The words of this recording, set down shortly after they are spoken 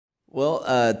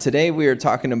Well, today we are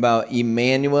talking about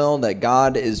Immanuel, that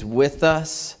God is with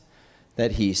us,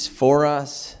 that He's for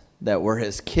us, that we're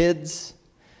His kids,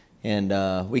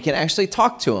 and we can actually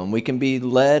talk to Him. We can be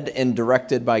led and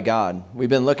directed by God. We've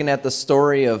been looking at the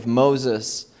story of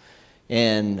Moses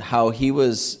and how he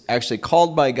was actually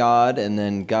called by God, and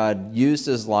then God used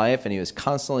his life, and he was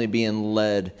constantly being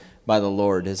led by the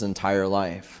Lord his entire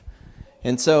life.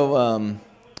 And so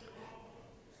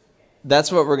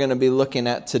that's what we're going to be looking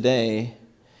at today.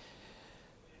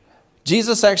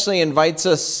 Jesus actually invites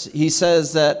us. He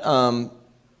says that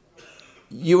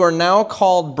you are now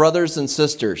called brothers and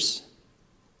sisters.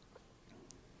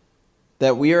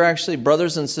 That we are actually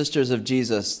brothers and sisters of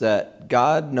Jesus, that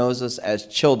God knows us as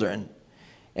children,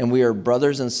 and we are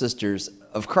brothers and sisters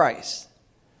of Christ.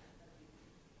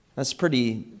 That's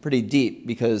pretty deep,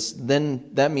 because then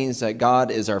that means that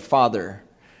God is our Father,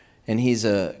 and He's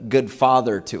a good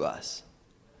father to us.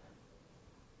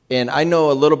 And I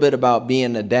know a little bit about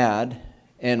being a dad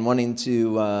and wanting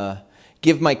to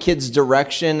give my kids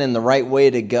direction and the right way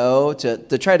to go,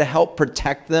 to try to help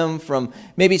protect them from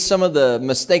maybe some of the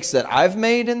mistakes that I've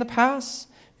made in the past.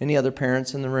 Any other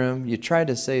parents in the room? You try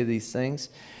to say these things.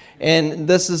 And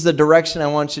this is the direction I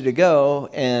want you to go.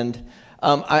 And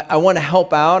I want to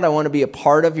help out. I want to be a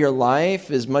part of your life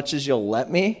as much as you'll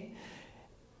let me.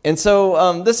 And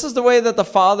so this is the way that the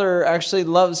Father actually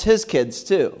loves His kids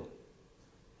too.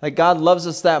 Like God loves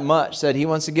us that much, that He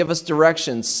wants to give us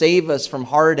direction, save us from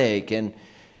heartache, and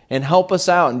help us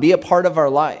out and be a part of our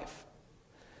life.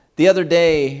 The other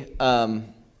day,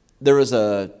 there was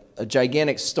a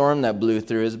gigantic storm that blew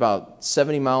through. It was about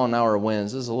 70-mile-an-hour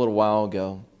winds. This was a little while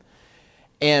ago.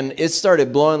 And it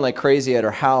started blowing like crazy at our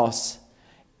house.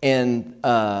 And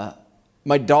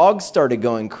my dog started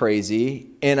going crazy,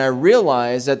 and I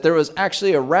realized that there was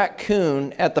actually a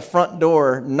raccoon at the front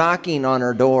door knocking on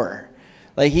our door.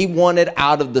 Like he wanted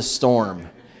out of the storm.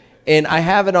 And I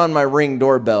have it on my Ring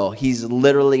doorbell. He's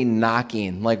literally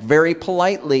knocking, like very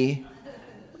politely.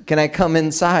 Can I come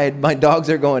inside? My dogs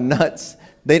are going nuts.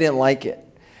 They didn't like it.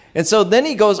 And so then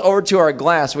he goes over to our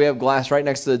glass. We have glass right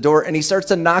next to the door, and he starts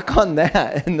to knock on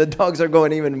that, and the dogs are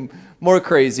going even more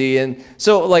crazy. And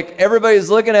so like everybody's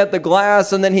looking at the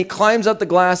glass, and then he climbs up the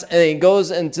glass, and he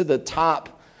goes into the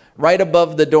top right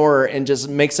above the door and just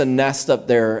makes a nest up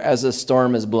there as the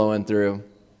storm is blowing through.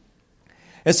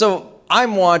 And so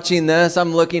I'm watching this.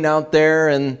 I'm looking out there,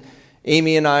 and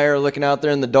Amy and I are looking out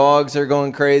there, and the dogs are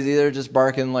going crazy. They're just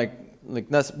barking like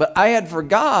nuts. But I had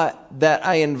forgot that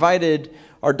I invited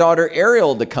our daughter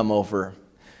Ariel to come over.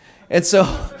 And so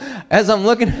as I'm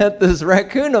looking at this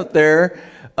raccoon up there,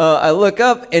 I look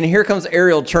up, and here comes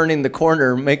Ariel turning the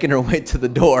corner, making her way to the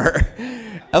door.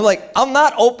 I'm like, I'm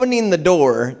not opening the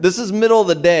door. This is middle of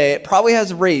the day. It probably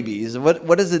has rabies.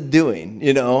 What is it doing,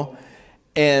 you know?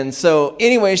 And so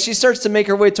anyway, she starts to make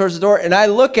her way towards the door, and I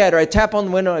look at her. I tap on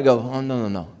the window, and I go, oh,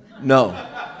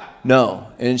 no.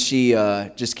 And she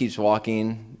just keeps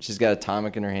walking. She's got a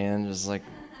tonic in her hand, just like,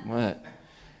 what?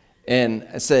 And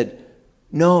I said,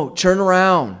 no, turn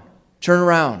around.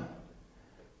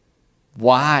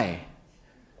 Why?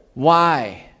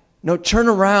 No, turn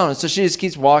around. And so she just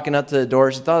keeps walking up to the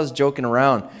door. She thought I was joking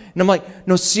around. And I'm like,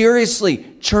 no, seriously,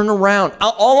 turn around.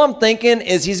 All I'm thinking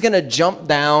is he's going to jump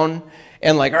down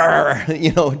and like,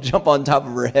 jump on top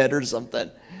of her head or something.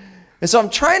 And so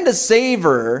I'm trying to save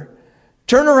her.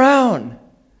 Turn around.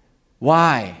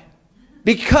 Why?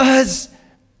 Because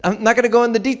I'm not going to go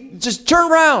in the details. Just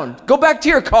turn around. Go back to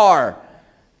your car.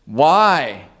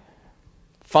 Why?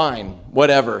 Fine,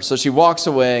 whatever. So she walks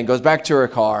away and goes back to her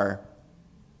car.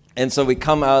 And so we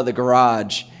come out of the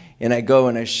garage, and I go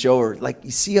and I show her, like,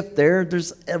 you see up there,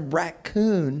 there's a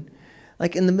raccoon,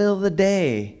 like in the middle of the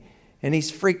day, and he's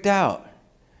freaked out.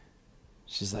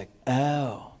 She's like,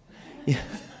 oh.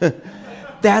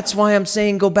 That's why I'm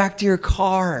saying go back to your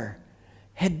car.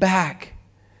 Head back.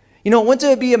 You know, wouldn't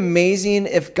it be amazing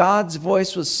if God's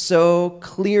voice was so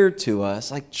clear to us,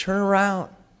 like, turn around.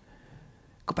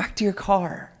 Go back to your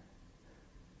car.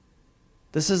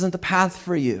 This isn't the path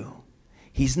for you.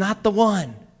 He's not the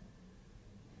one.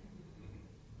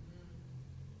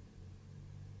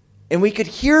 And we could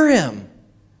hear him.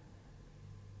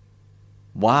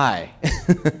 Why?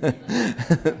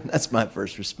 That's my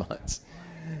first response.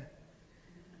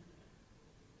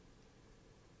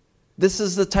 This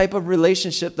is the type of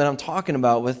relationship that I'm talking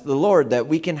about with the Lord that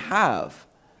we can have.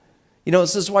 You know,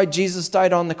 this is why Jesus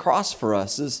died on the cross for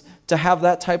us, is to have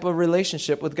that type of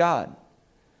relationship with God.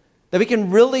 That we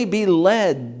can really be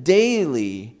led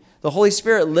daily, the Holy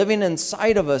Spirit living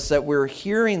inside of us, that we're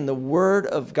hearing the Word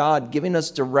of God, giving us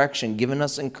direction, giving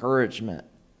us encouragement.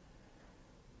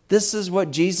 This is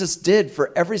what Jesus did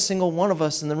for every single one of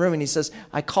us in the room. And he says,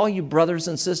 I call you brothers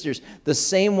and sisters. The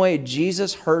same way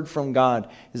Jesus heard from God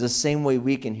is the same way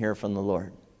we can hear from the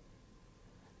Lord.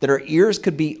 That our ears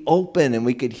could be open and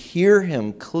we could hear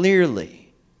him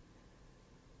clearly.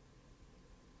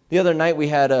 The other night we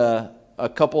had a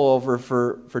couple over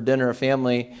for dinner, a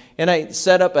family, and I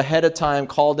set up ahead of time,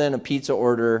 called in a pizza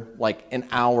order like an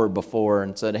hour before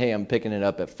and said, hey, I'm picking it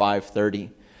up at 5:30.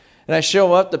 And I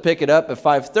show up to pick it up at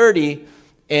 5:30,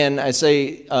 and I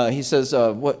say, he says,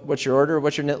 what's your order?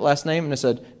 What's your last name? And I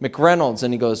said, McReynolds.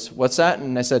 And he goes, what's that?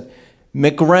 And I said,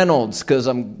 McReynolds, because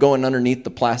I'm going underneath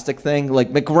the plastic thing,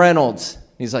 like McReynolds.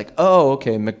 He's like, oh,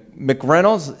 okay,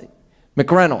 McReynolds?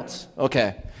 McReynolds,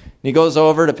 okay. And he goes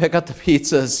over to pick up the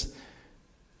pizzas,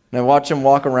 and I watch him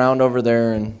walk around over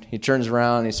there, and he turns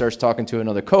around, and he starts talking to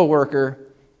another coworker,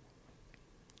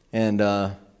 and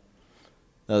the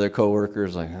other coworker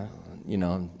is like,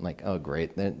 I'm like, oh,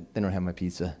 great, they don't have my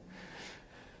pizza.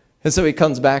 And so he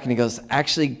comes back, and he goes,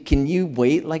 actually, can you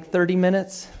wait like 30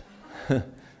 minutes?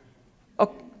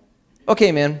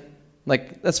 Okay, man,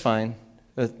 like, that's fine.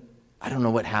 I don't know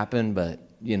what happened, but,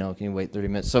 can you wait 30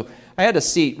 minutes? So I had a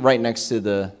seat right next to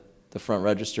the front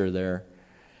register there,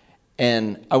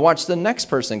 and I watched the next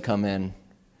person come in,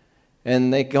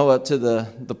 and they go up to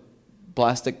the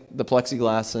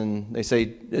plexiglass, and they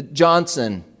say,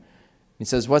 Johnson. He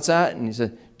says, what's that? And he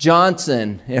said,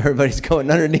 Johnson. Everybody's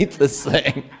going underneath this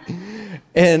thing.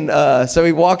 And so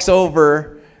he walks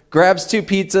over, grabs 2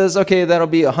 pizzas. Okay, that'll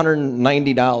be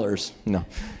 $190. No.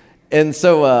 And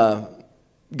so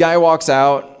guy walks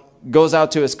out, goes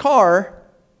out to his car,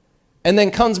 and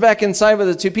then comes back inside with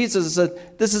the 2 pizzas and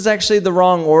said, this is actually the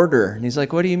wrong order. And he's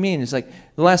like, what do you mean? He's like,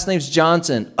 the last name's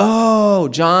Johnson. Oh,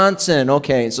 Johnson.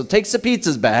 Okay, so takes the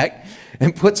pizzas back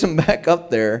and puts them back up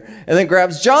there and then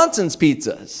grabs Johnson's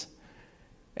pizzas.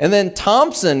 And then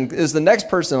Thompson is the next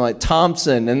person, like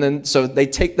Thompson. And then so they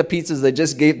take the pizzas they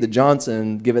just gave to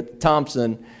Johnson, give it to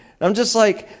Thompson. And I'm just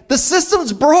like, the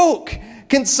system's broke.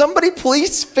 Can somebody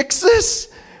please fix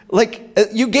this? Like,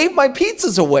 you gave my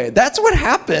pizzas away. That's what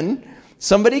happened.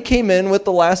 Somebody came in with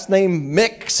the last name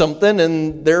Mick something,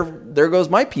 and there goes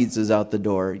my pizzas out the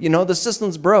door. The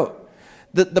system's broke.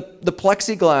 The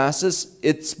plexiglass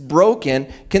it's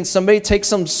broken. Can somebody take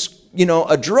some,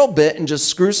 a drill bit and just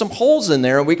screw some holes in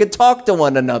there, and we could talk to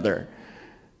one another?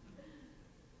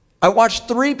 I watched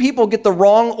 3 people get the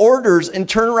wrong orders and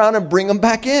turn around and bring them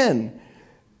back in.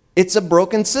 It's a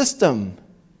broken system.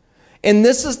 And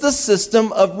this is the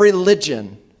system of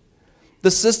religion. The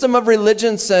system of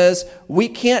religion says we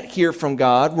can't hear from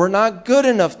God. We're not good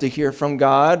enough to hear from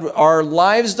God. Our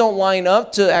lives don't line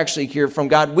up to actually hear from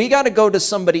God. We got to go to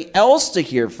somebody else to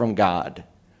hear from God.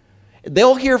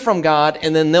 They'll hear from God,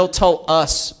 and then they'll tell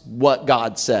us what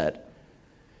God said.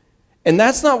 And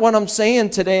that's not what I'm saying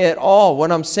today at all.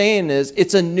 What I'm saying is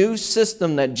it's a new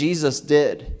system that Jesus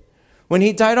did. When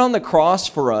he died on the cross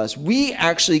for us, we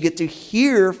actually get to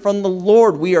hear from the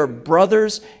Lord. We are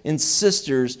brothers and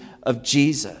sisters of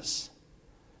Jesus.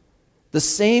 The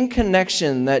same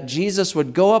connection that Jesus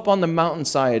would go up on the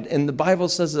mountainside, and the Bible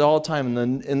says it all the time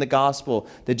in the gospel,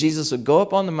 that Jesus would go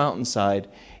up on the mountainside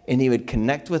and he would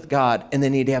connect with God, and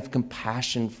then he'd have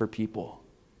compassion for people.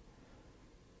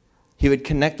 He would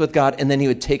connect with God, and then he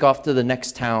would take off to the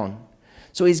next town.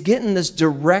 So he's getting this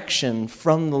direction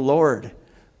from the Lord.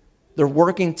 They're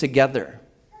working together.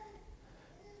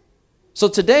 So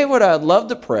today what I'd love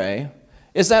to pray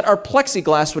is that our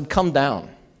plexiglass would come down.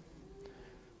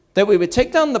 That we would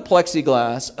take down the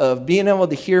plexiglass of being able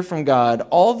to hear from God,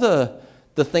 all the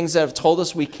things that have told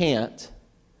us we can't,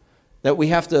 that we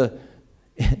have to,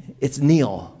 it's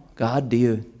Neil. God,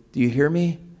 do you hear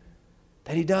me?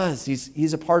 That he does.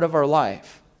 He's a part of our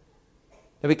life.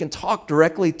 That we can talk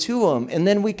directly to him, and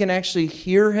then we can actually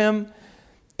hear him,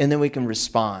 and then we can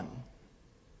respond.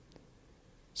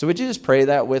 So would you just pray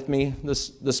that with me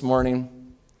this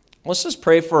morning? Let's just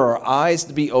pray for our eyes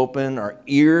to be open, our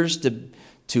ears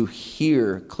to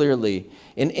hear clearly.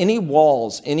 In any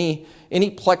walls, any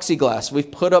plexiglass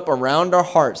we've put up around our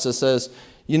hearts that says,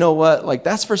 you know what, like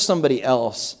that's for somebody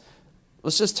else.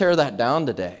 Let's just tear that down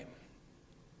today.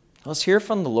 Let's hear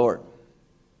from the Lord.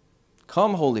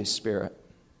 Come, Holy Spirit.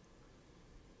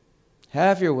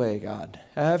 Have your way, God.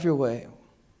 Have your way.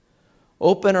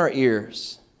 Open our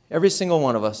ears. Every single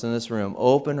one of us in this room,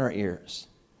 open our ears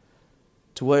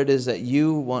to what it is that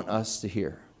you want us to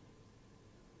hear.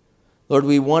 Lord,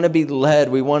 we want to be led.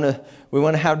 We want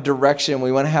to have direction.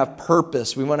 We want to have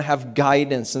purpose. We want to have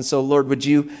guidance. And so, Lord, would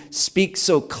you speak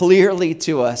so clearly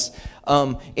to us?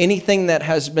 Anything that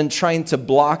has been trying to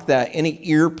block that, any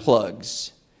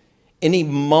earplugs, any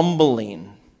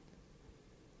mumbling,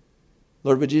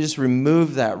 Lord, would you just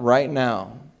remove that right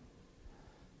now?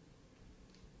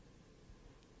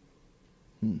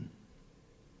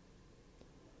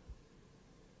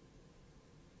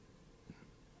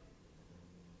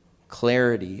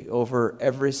 Clarity over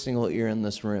every single ear in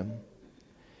this room,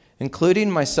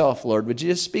 including myself, Lord. Would you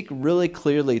just speak really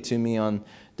clearly to me on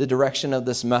the direction of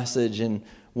this message and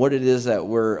what it is that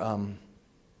we're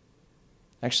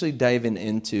actually diving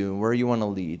into, where you want to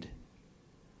lead.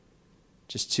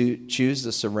 Just to choose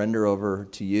to surrender over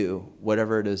to you,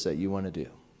 whatever it is that you want to do.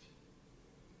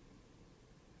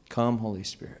 Come, Holy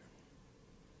Spirit.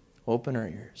 Open our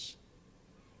ears.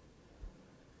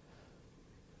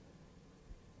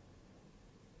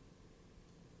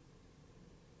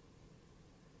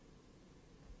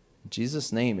 In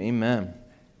Jesus' name, amen.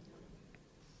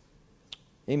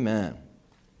 Amen.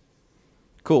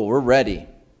 Cool, we're ready.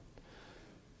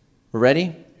 We're ready?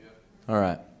 Yeah. All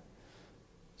right.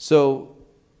 So,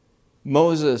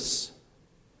 Moses,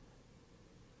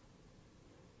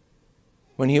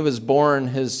 when he was born,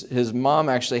 his mom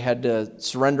actually had to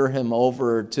surrender him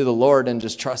over to the Lord and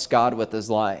just trust God with his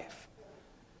life.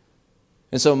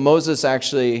 And so Moses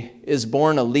actually is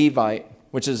born a Levite,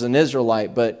 which is an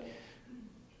Israelite, but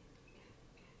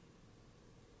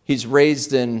he's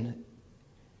raised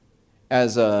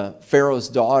as a Pharaoh's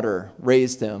daughter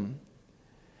raised him.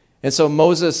 And so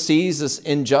Moses sees this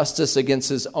injustice against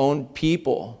his own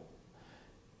people.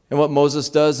 And what Moses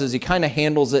does is he kind of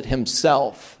handles it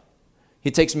himself.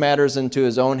 He takes matters into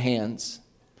his own hands.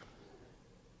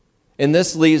 And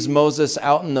this leaves Moses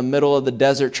out in the middle of the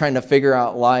desert trying to figure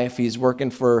out life. He's working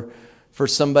for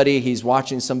somebody. He's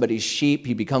watching somebody's sheep.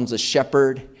 He becomes a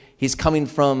shepherd. He's coming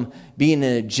from being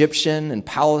an Egyptian in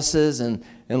palaces and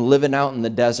living out in the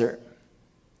desert.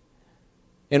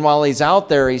 And while he's out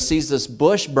there, he sees this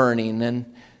bush burning,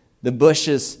 and the bush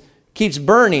keeps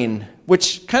burning,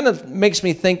 which kind of makes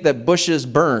me think that bushes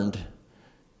burned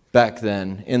back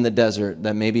then in the desert.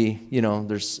 That maybe,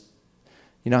 there's,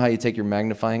 how you take your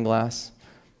magnifying glass?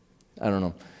 I don't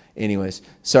know. Anyways,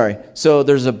 sorry. So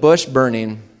there's a bush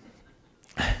burning,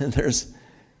 and there's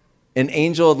an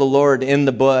angel of the Lord in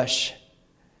the bush.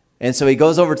 And so he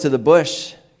goes over to the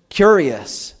bush,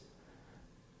 curious.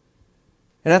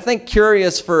 And I think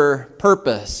curious for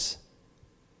purpose.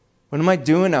 What am I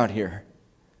doing out here?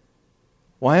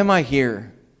 Why am I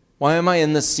here? Why am I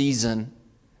in this season?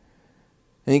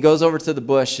 And he goes over to the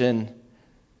bush, and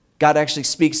God actually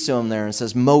speaks to him there and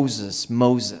says, Moses,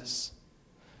 Moses,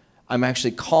 I'm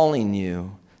actually calling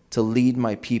you to lead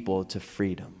my people to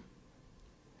freedom.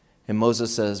 And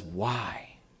Moses says,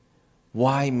 why?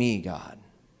 Why me, God?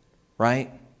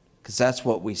 Right? Because that's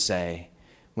what we say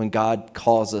when God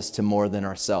calls us to more than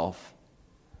ourselves.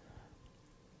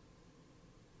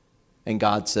 And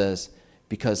God says,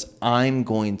 because I'm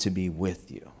going to be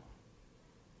with you.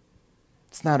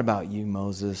 It's not about you,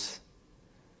 Moses.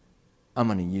 I'm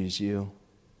going to use you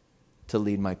to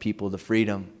lead my people to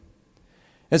freedom.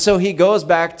 And so he goes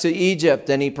back to Egypt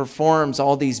and he performs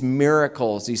all these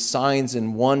miracles, these signs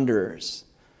and wonders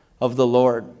of the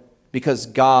Lord, because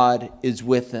God is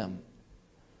with him.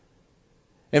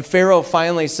 And Pharaoh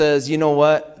finally says, you know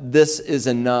what? This is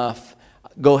enough.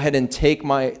 Go ahead and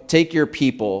take your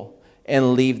people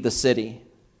and leave the city.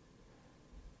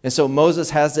 And so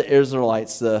Moses has the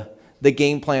Israelites. The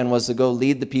game plan was to go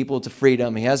lead the people to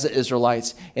freedom. He has the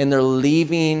Israelites, and they're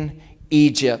leaving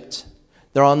Egypt.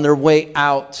 They're on their way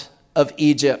out of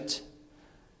Egypt.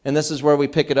 And this is where we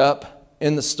pick it up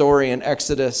in the story in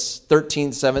Exodus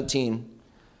 13:17.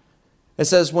 It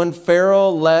says, when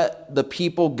Pharaoh let the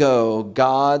people go,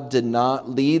 God did not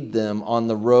lead them on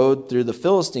the road through the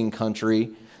Philistine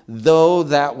country, though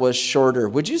that was shorter.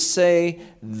 Would you say,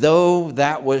 though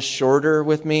that was shorter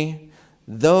with me?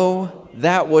 Though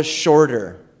that was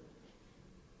shorter.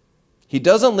 He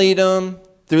doesn't lead them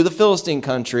through the Philistine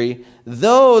country,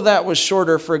 though that was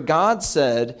shorter, for God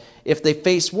said, if they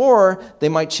face war, they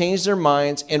might change their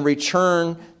minds and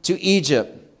return to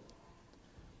Egypt.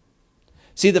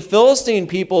 See, the Philistine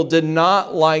people did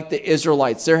not like the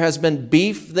Israelites. There has been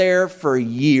beef there for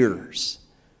years.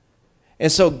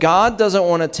 And so God doesn't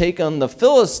want to take them the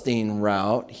Philistine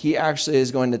route. He actually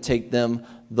is going to take them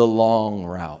the long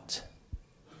route.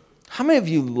 How many of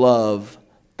you love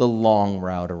the long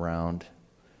route around?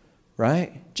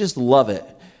 Right? Just love it.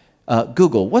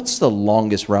 Google, what's the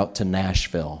longest route to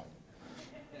Nashville?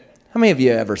 How many of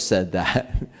you ever said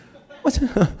that?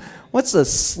 What's the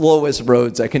slowest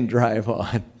roads I can drive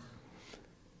on?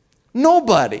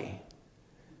 Nobody.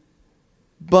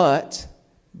 But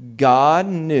God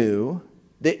knew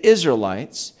the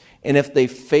Israelites, and if they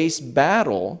faced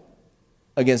battle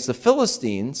against the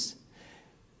Philistines,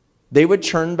 they would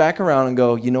turn back around and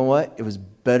go, you know what? It was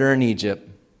better in Egypt.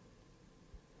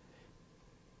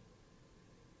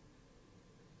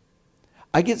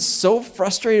 I get so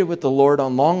frustrated with the Lord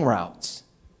on long routes.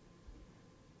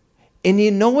 And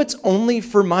you know it's only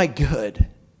for my good.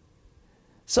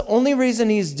 It's the only reason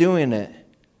he's doing it.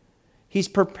 He's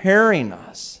preparing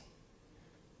us.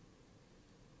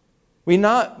 We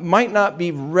might not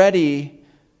be ready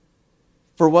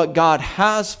for what God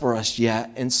has for us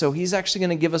yet. And so he's actually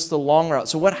going to give us the long route.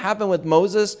 So what happened with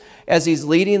Moses as he's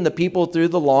leading the people through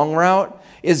the long route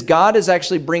is God is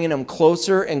actually bringing them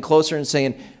closer and closer and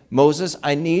saying, Moses,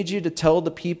 I need you to tell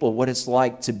the people what it's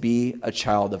like to be a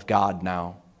child of God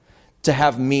now, to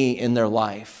have me in their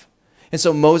life. And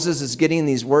so Moses is getting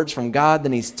these words from God,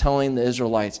 then he's telling the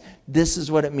Israelites, this is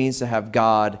what it means to have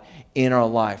God in our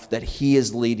life, that he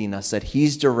is leading us, that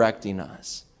he's directing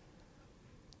us.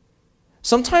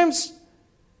 Sometimes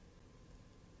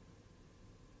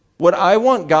what I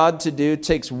want God to do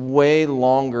takes way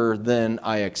longer than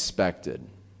I expected.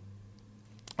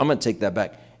 I'm going to take that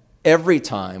back. Every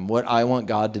time what I want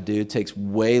God to do takes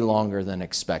way longer than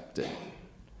expected.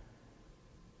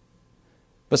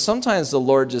 But sometimes the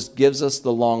Lord just gives us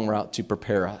the long route to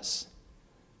prepare us.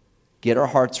 Get our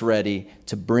hearts ready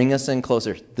to bring us in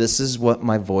closer. This is what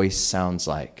my voice sounds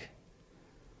like.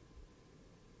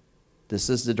 This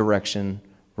is the direction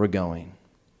we're going.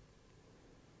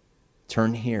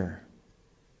 Turn here.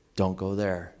 Don't go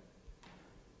there.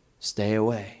 Stay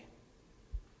away.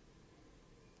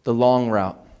 The long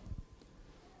route.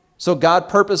 So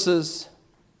God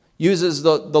uses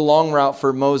the long route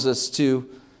for Moses to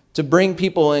bring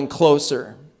people in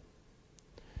closer.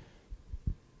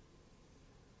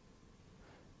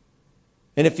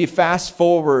 And if you fast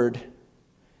forward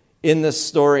in this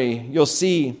story, you'll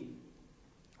see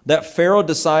that Pharaoh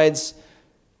decides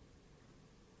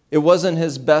it wasn't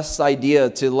his best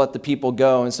idea to let the people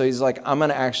go. And so he's like, I'm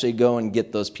going to actually go and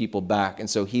get those people back. And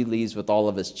so he leaves with all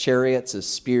of his chariots, his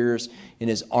spears, and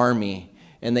his army.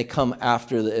 And they come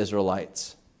after the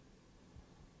Israelites.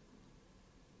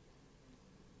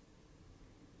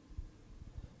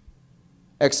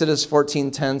 Exodus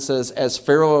 14:10 says, as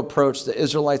Pharaoh approached, the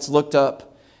Israelites looked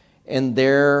up, and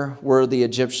there were the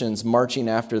Egyptians marching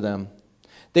after them.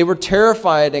 They were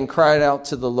terrified and cried out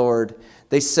to the Lord.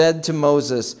 They said to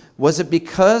Moses, was it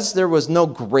because there was no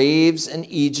graves in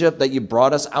Egypt that you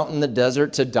brought us out in the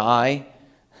desert to die?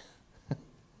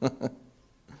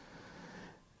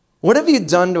 What have you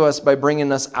done to us by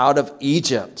bringing us out of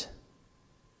Egypt?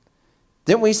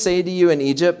 Didn't we say to you in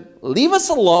Egypt, leave us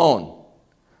alone.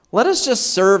 Let us just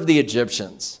serve the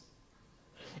Egyptians.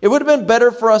 It would have been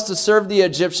better for us to serve the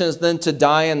Egyptians than to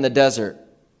die in the desert.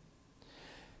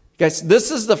 Guys, this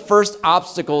is the first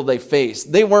obstacle they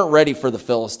faced. They weren't ready for the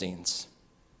Philistines.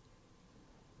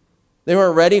 They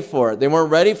weren't ready for it. They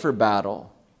weren't ready for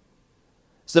battle.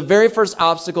 It's the very first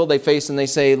obstacle they face, and they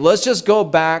say, let's just go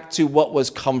back to what was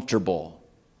comfortable.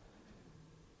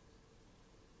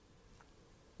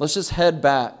 Let's just head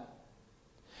back.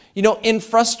 You know, in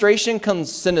frustration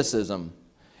comes cynicism.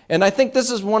 And I think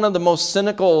this is one of the most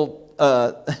cynical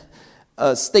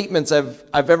statements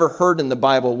I've ever heard in the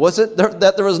Bible. Was it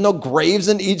that there was no graves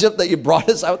in Egypt that you brought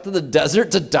us out to the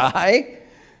desert to die?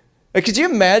 Like, could you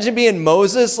imagine being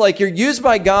Moses? Like, you're used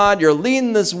by God, you're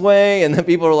leading this way, and then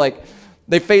people are like,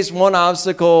 they face one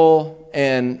obstacle,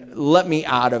 and let me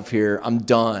out of here. I'm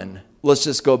done. Let's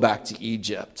just go back to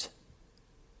Egypt.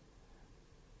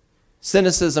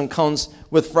 Cynicism comes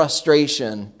with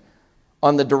frustration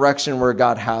on the direction where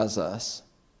God has us.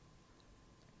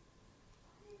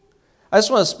 I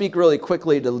just want to speak really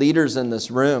quickly to leaders in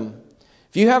this room.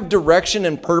 If you have direction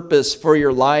and purpose for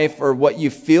your life or what you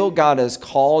feel God has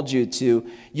called you to,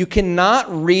 you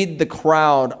cannot read the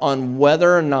crowd on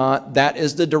whether or not that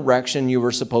is the direction you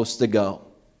were supposed to go.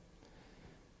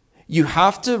 You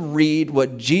have to read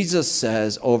what Jesus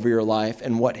says over your life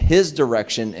and what his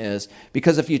direction is.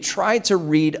 Because if you try to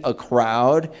read a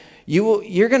crowd,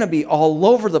 you're going to be all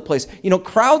over the place. You know,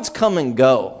 crowds come and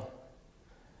go.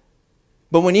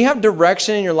 But when you have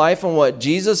direction in your life and what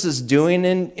Jesus is doing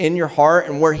in your heart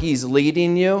and where he's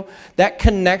leading you, that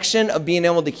connection of being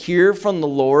able to hear from the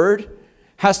Lord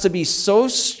has to be so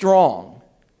strong.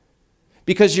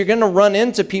 Because you're going to run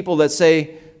into people that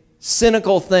say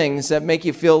cynical things that make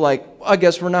you feel like, I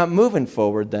guess we're not moving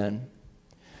forward then.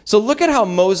 So look at how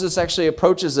Moses actually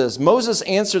approaches this. Moses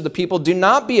answered the people, do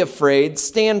not be afraid,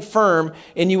 stand firm,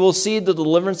 and you will see the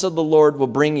deliverance of the Lord will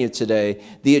bring you today.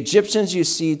 The Egyptians you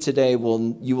see today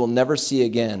you will never see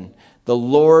again. The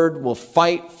Lord will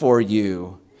fight for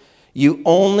you. You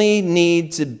only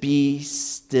need to be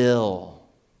still.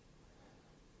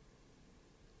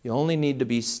 You only need to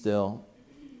be still.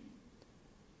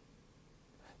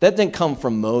 That didn't come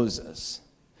from Moses.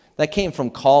 That came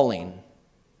from calling.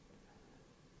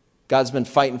 God's been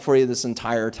fighting for you this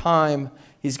entire time.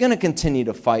 He's going to continue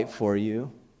to fight for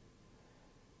you.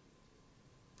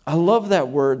 I love that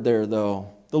word there,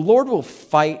 though. The Lord will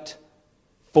fight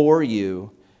for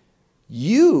you.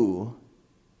 You,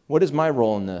 what is my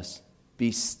role in this?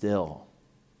 Be still.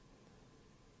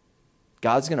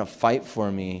 God's going to fight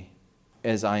for me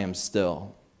as I am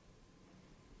still.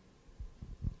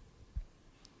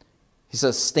 He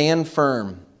says, stand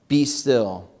firm, be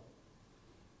still.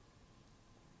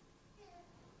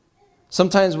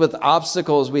 Sometimes with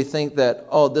obstacles, we think that,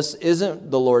 oh, this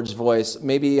isn't the Lord's voice.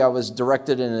 Maybe I was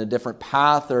directed in a different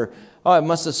path, or, oh, I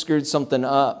must have screwed something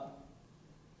up.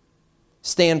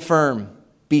 Stand firm,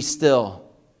 be still.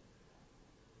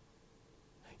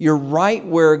 You're right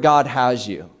where God has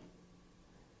you.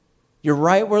 You're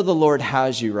right where the Lord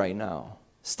has you right now.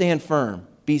 Stand firm,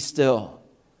 be still.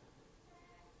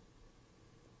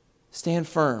 Stand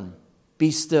firm,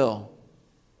 be still.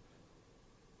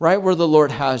 Right where the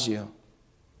Lord has you.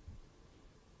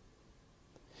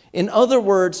 In other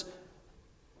words,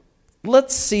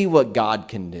 let's see what God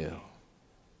can do.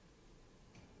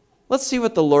 Let's see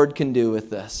what the Lord can do with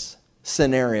this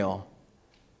scenario,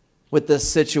 with this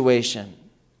situation,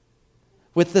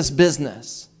 with this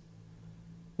business,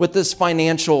 with this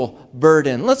financial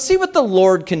burden. Let's see what the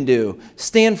Lord can do.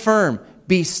 Stand firm,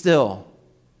 be still.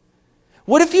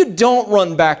 What if you don't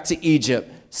run back to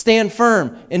Egypt? Stand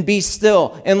firm and be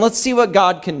still, and let's see what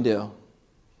God can do.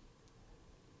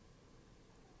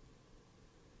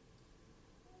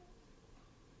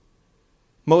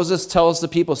 Moses tells the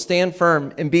people, stand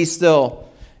firm and be still.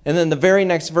 And then the very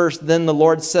next verse, then the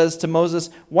Lord says to Moses,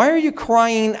 why are you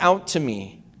crying out to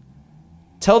me?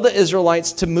 Tell the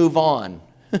Israelites to move on.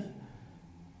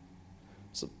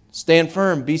 So stand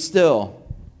firm, be still,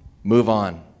 move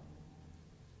on.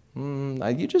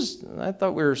 I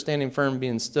thought we were standing firm,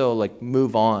 being still, like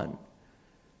move on.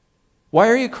 Why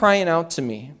are you crying out to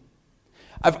me?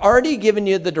 I've already given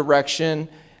you the direction.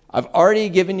 I've already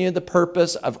given you the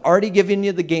purpose. I've already given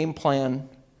you the game plan.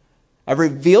 I've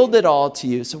revealed it all to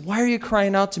you. So why are you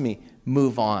crying out to me?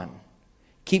 Move on.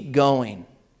 Keep going.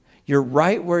 You're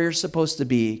right where you're supposed to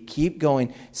be. Keep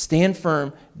going. Stand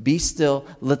firm. Be still.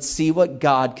 Let's see what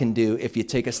God can do if you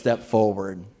take a step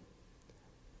forward.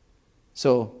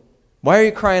 So, why are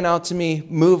you crying out to me?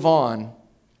 Move on.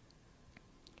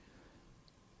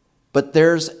 But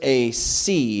there's a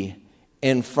sea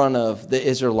in front of the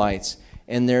Israelites,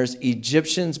 and there's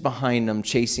Egyptians behind them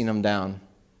chasing them down.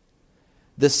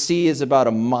 The sea is about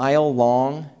a mile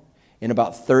long and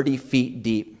about 30 feet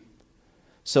deep.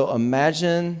 So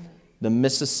imagine the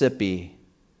Mississippi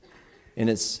in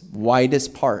its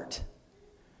widest part.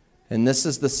 And this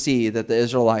is the sea that the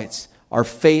Israelites are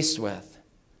faced with.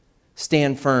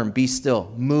 Stand firm, be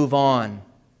still, move on.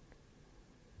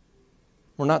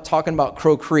 We're not talking about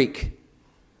Crow Creek.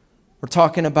 We're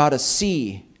talking about a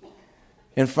sea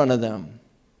in front of them.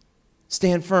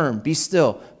 Stand firm, be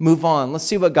still, move on. Let's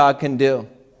see what God can do.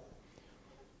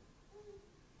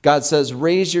 God says,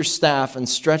 raise your staff and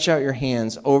stretch out your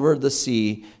hands over the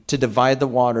sea to divide the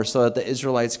water so that the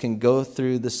Israelites can go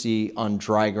through the sea on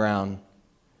dry ground.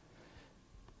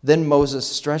 Then Moses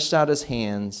stretched out his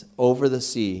hands over the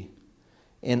sea,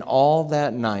 and all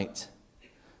that night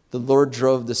the Lord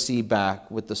drove the sea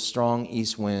back with the strong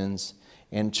east winds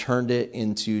and turned it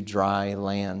into dry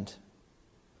land.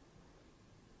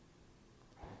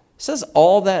 It says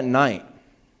all that night.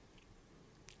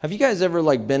 Have you guys ever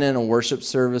been in a worship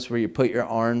service where you put your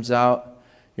arms out?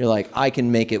 You're like, I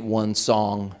can make it one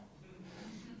song.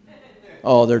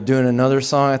 Oh, they're doing another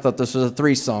song? I thought this was a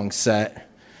 3-song set.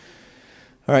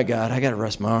 All right, God, I got to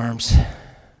rest my arms. I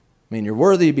mean, you're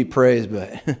worthy to be praised,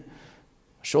 but my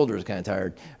shoulder is kind of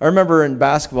tired. I remember in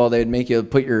basketball, they'd make you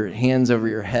put your hands over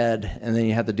your head, and then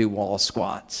you had to do wall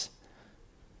squats.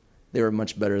 They were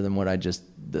much better than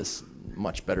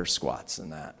much better squats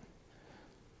than that.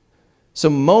 So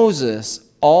Moses,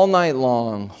 all night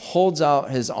long, holds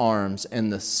out his arms,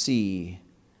 and the sea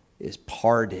is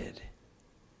parted.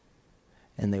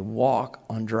 And they walk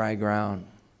on dry ground.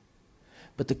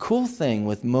 But the cool thing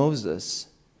with Moses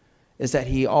is that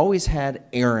he always had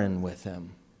Aaron with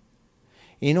him.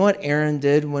 You know what Aaron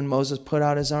did when Moses put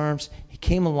out his arms? He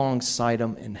came alongside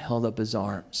him and held up his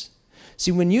arms.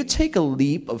 See, when you take a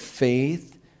leap of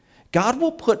faith, God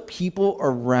will put people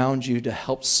around you to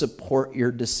help support your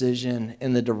decision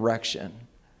in the direction.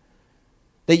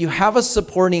 That you have a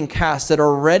supporting cast that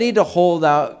are ready to hold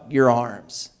out your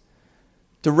arms,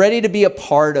 to ready to be a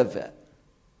part of it.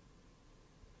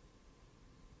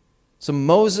 So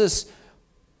Moses,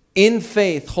 in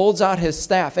faith, holds out his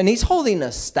staff, and he's holding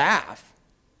a staff.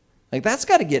 Like, that's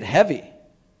got to get heavy.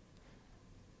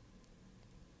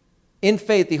 In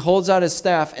faith, he holds out his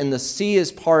staff, and the sea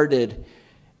is parted,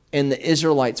 and the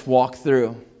Israelites walk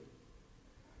through.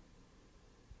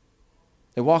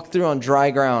 They walk through on dry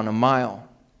ground, a mile.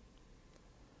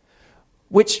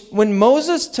 Which, when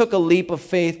Moses took a leap of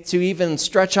faith to even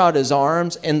stretch out his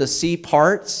arms and the sea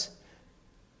parts,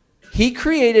 he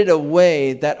created a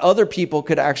way that other people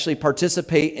could actually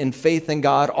participate in faith in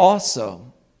God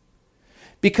also.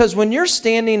 Because when you're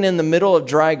standing in the middle of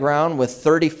dry ground with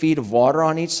 30 feet of water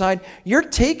on each side, you're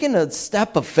taking a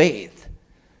step of faith.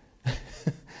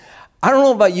 I don't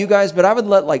know about you guys, but I would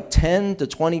let like 10 to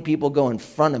 20 people go in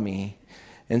front of me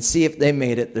and see if they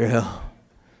made it through.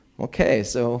 Okay,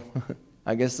 so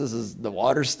I guess this is the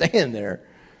water staying there.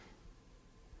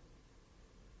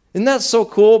 Isn't that so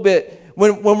cool? But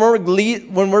when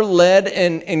we're led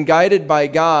and guided by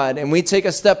God, and we take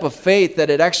a step of faith, that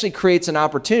it actually creates an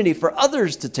opportunity for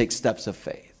others to take steps of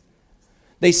faith.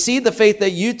 They see the faith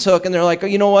that you took, and they're like, oh,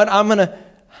 you know what? I'm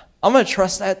gonna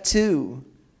trust that too.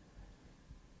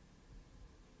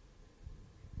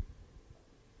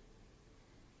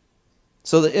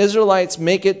 So the Israelites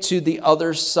make it to the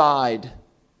other side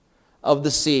of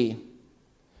the sea.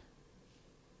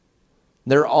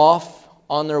 They're off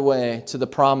on their way to the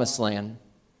promised land.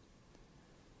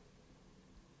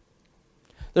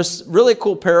 There's really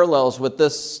cool parallels with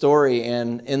this story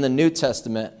in the New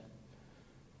Testament,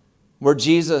 where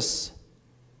Jesus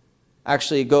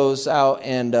actually goes out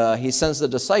and he sends the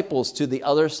disciples to the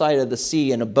other side of the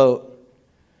sea in a boat.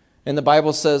 And the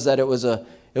Bible says that it was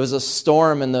a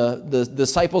storm, and the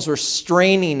disciples were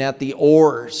straining at the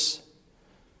oars.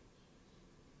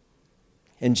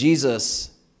 And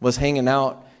Jesus was hanging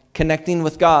out, connecting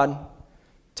with God,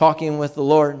 talking with the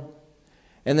Lord,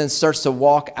 and then starts to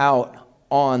walk out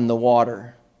on the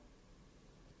water.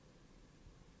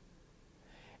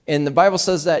 And the Bible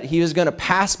says that he was going to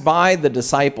pass by the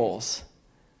disciples,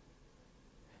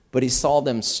 but he saw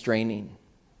them straining.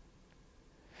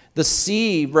 The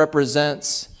sea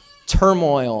represents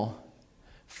turmoil,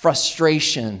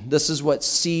 frustration. This is what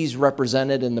seas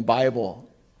represented in the Bible.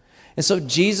 And so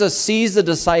Jesus sees the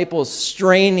disciples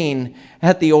straining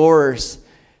at the oars,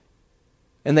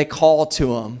 and they call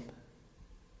to him.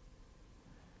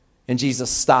 And Jesus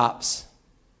stops.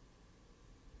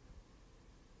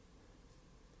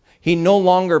 He no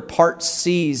longer parts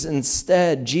seas.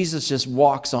 Instead, Jesus just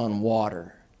walks on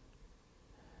water.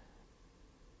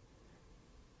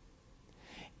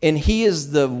 And he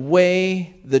is the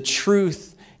way, the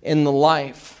truth, and the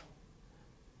life.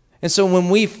 And so when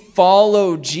we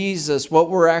follow Jesus, what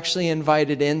we're actually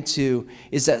invited into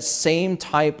is that same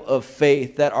type of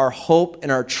faith, that our hope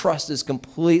and our trust is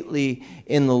completely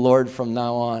in the Lord from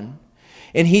now on.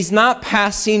 And he's not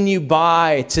passing you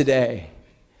by today.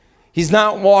 He's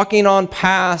not walking on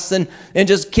past and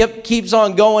just keeps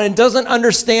on going and doesn't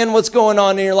understand what's going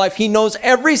on in your life. He knows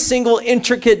every single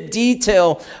intricate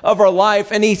detail of our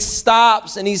life, and he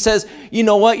stops and he says, you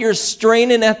know what? You're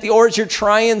straining at the oars. You're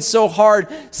trying so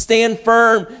hard. Stand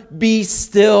firm. Be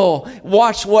still.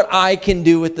 Watch what I can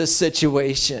do with this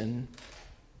situation.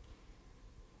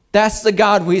 That's the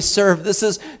God we serve. This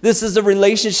is a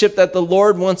relationship that the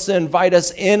Lord wants to invite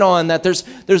us in on, that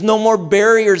there's no more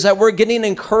barriers, that we're getting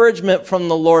encouragement from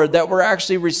the Lord, that we're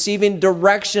actually receiving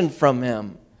direction from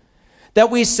him, that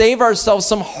we save ourselves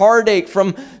some heartache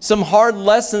from some hard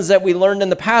lessons that we learned in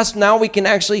the past. Now we can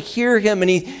actually hear him, and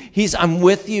he's, I'm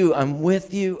with you, I'm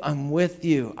with you, I'm with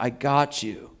you, I got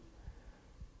you.